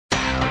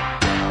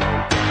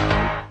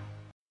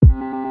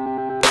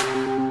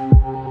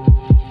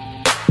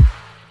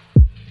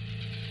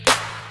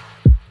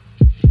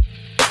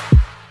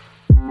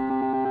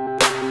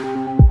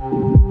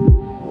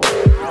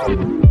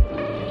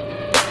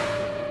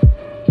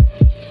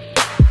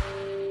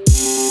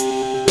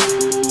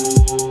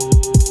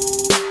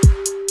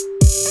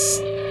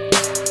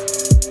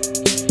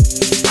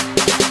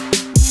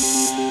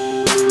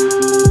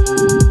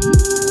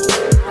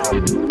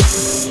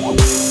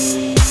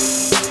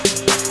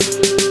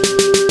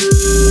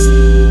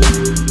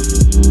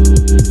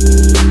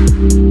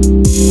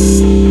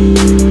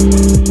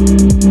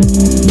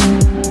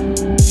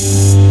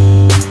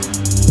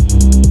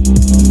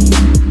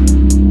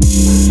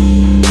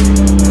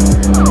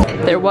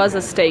was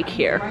a steak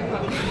here.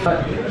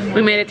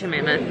 We made it to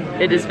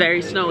Mammoth. It is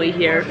very snowy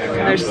here.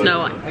 There's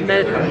snow.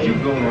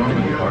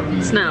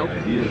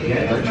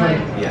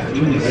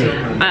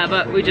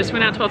 But we just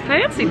went out to a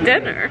fancy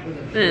dinner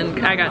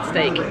and I got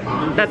steak.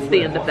 That's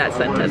the end of that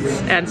sentence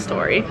and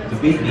story.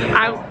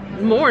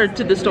 More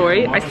to the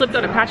story, I slipped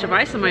on a patch of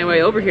ice on my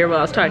way over here while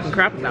I was talking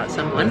crap about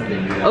someone.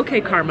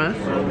 Okay, karma.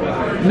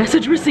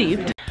 Message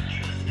received.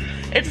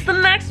 It's the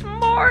next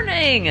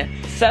morning. 8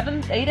 a.m.?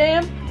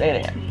 It's 8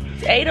 a.m.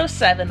 It's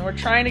 8:07. We're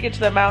trying to get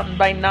to the mountain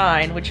by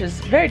 9, which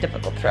is very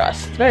difficult for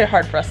us. It's very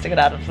hard for us to get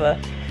out of a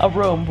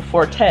room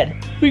before 10.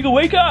 We can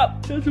wake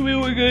up. That's when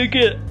we're gonna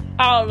get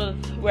out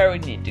of where we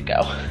need to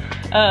go.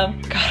 God,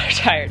 I'm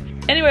tired.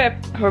 Anyway,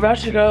 we're about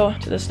to go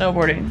to the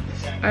snowboarding.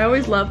 I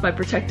always love my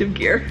protective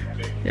gear.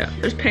 Yeah,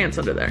 there's pants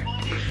under there. I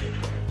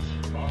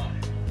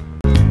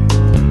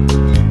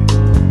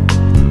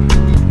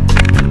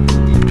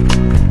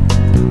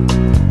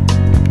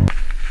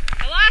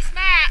lost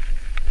Matt.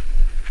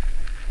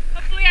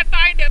 Hopefully I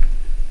find him.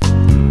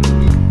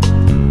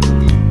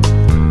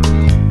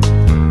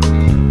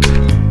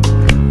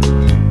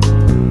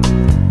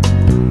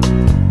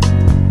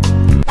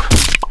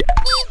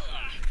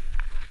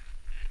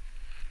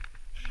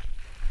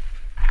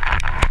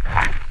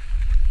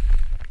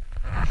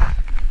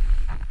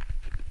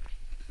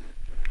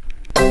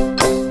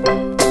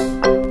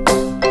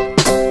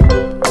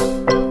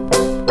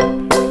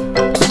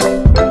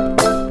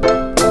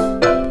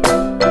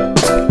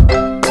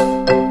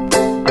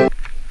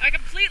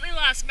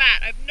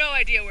 Matt. I have no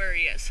idea where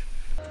he is.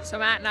 So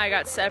Matt and I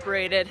got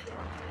separated.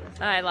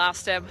 I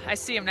lost him. I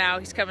see him now.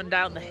 He's coming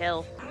down the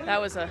hill. That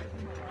was a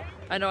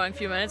annoying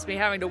few minutes, me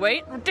having to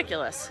wait.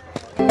 Ridiculous.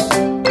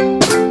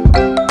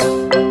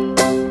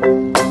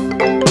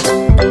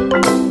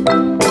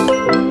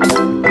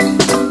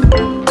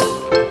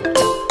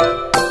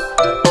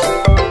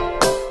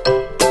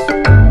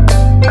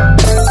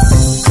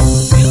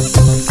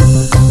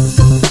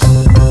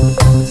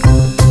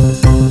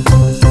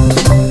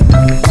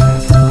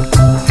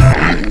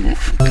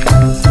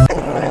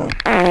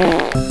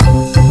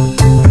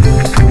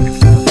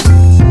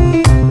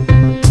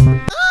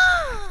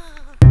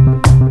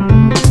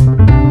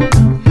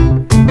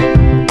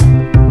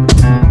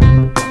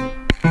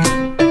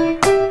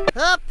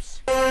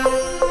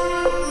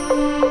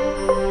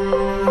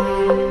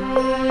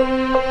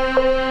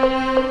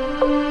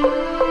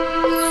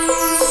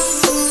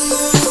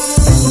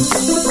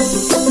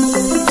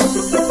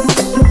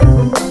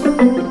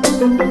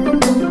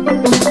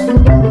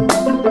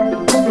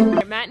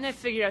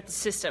 Figured out the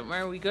system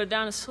where we go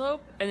down a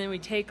slope and then we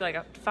take like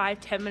a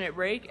 5-10 minute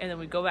break and then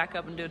we go back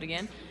up and do it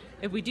again.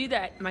 If we do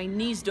that, my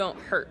knees don't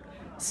hurt.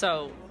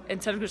 So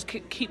instead of just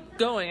keep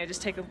going, I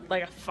just take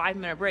like a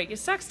 5-minute break. It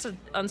sucks to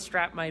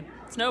unstrap my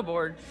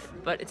snowboard,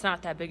 but it's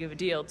not that big of a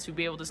deal to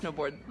be able to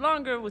snowboard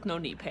longer with no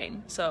knee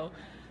pain. So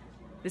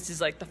this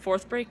is like the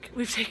 4th break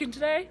we've taken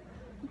today.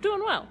 I'm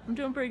doing well. I'm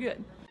doing pretty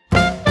good.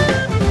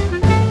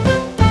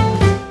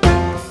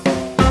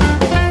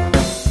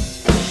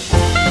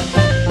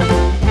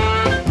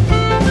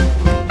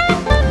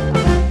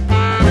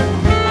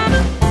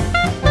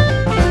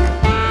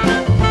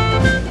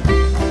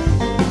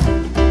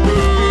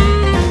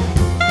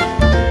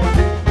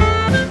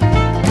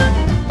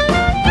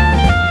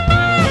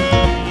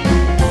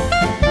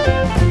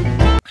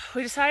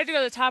 We decided to go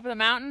to the top of the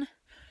mountain.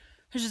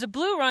 There's just a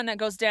blue run that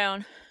goes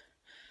down,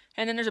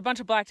 and then there's a bunch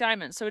of black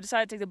diamonds. So we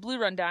decided to take the blue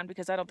run down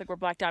because I don't think we're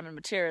black diamond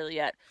material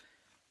yet.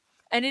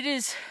 And it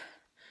is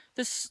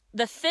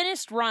the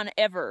thinnest run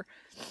ever.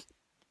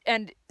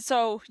 And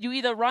so you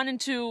either run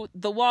into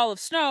the wall of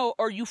snow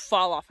or you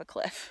fall off a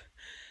cliff.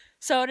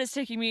 So it is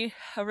taking me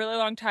a really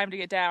long time to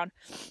get down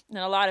and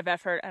a lot of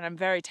effort, and I'm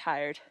very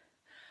tired.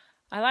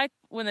 I like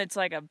when it's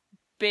like a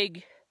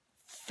big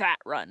fat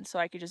run, so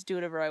I could just do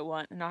whatever I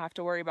want and not have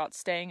to worry about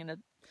staying in a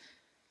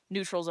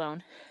neutral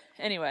zone.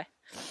 Anyway,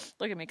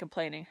 look at me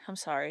complaining. I'm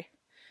sorry.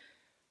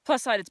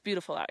 Plus side, it's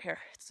beautiful out here.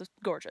 It's just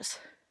gorgeous.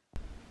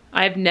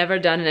 I've never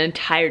done an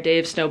entire day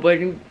of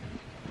snowboarding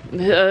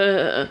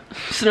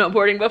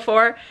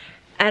before,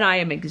 and I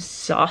am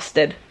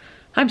exhausted.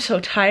 I'm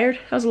so tired.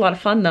 That was a lot of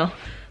fun though.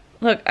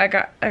 Look, I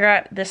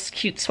got this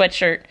cute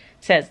sweatshirt. It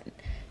says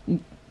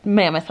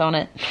Mammoth on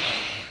it.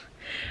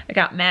 I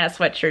got Matt a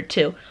sweatshirt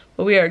too.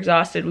 But we are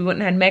exhausted. We went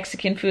and had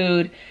Mexican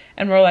food,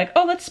 and we're like,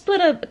 oh, let's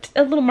split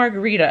a little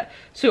margarita.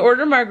 So we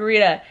ordered a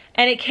margarita,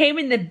 and it came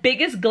in the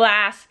biggest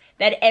glass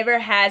that ever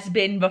has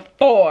been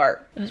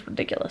before. It was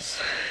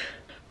ridiculous.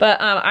 But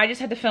I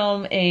just had to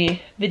film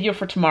a video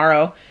for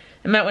tomorrow,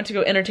 and Matt went to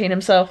go entertain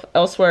himself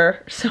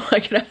elsewhere so I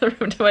could have the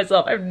room to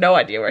myself. I have no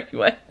idea where he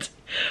went.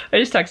 I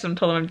just texted him,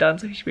 told him I'm done,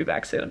 so he should be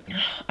back soon.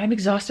 I'm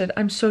exhausted.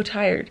 I'm so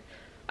tired.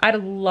 I had a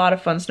lot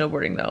of fun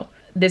snowboarding though.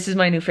 This is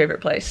my new favorite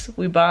place.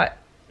 We bought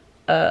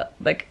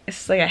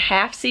it's like a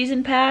half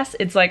season pass.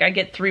 It's like I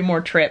get 3 more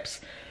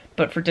trips,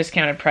 but for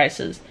discounted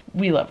prices.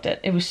 We loved it.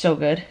 It was so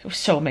good. It was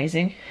so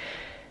amazing.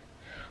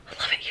 I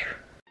love it here.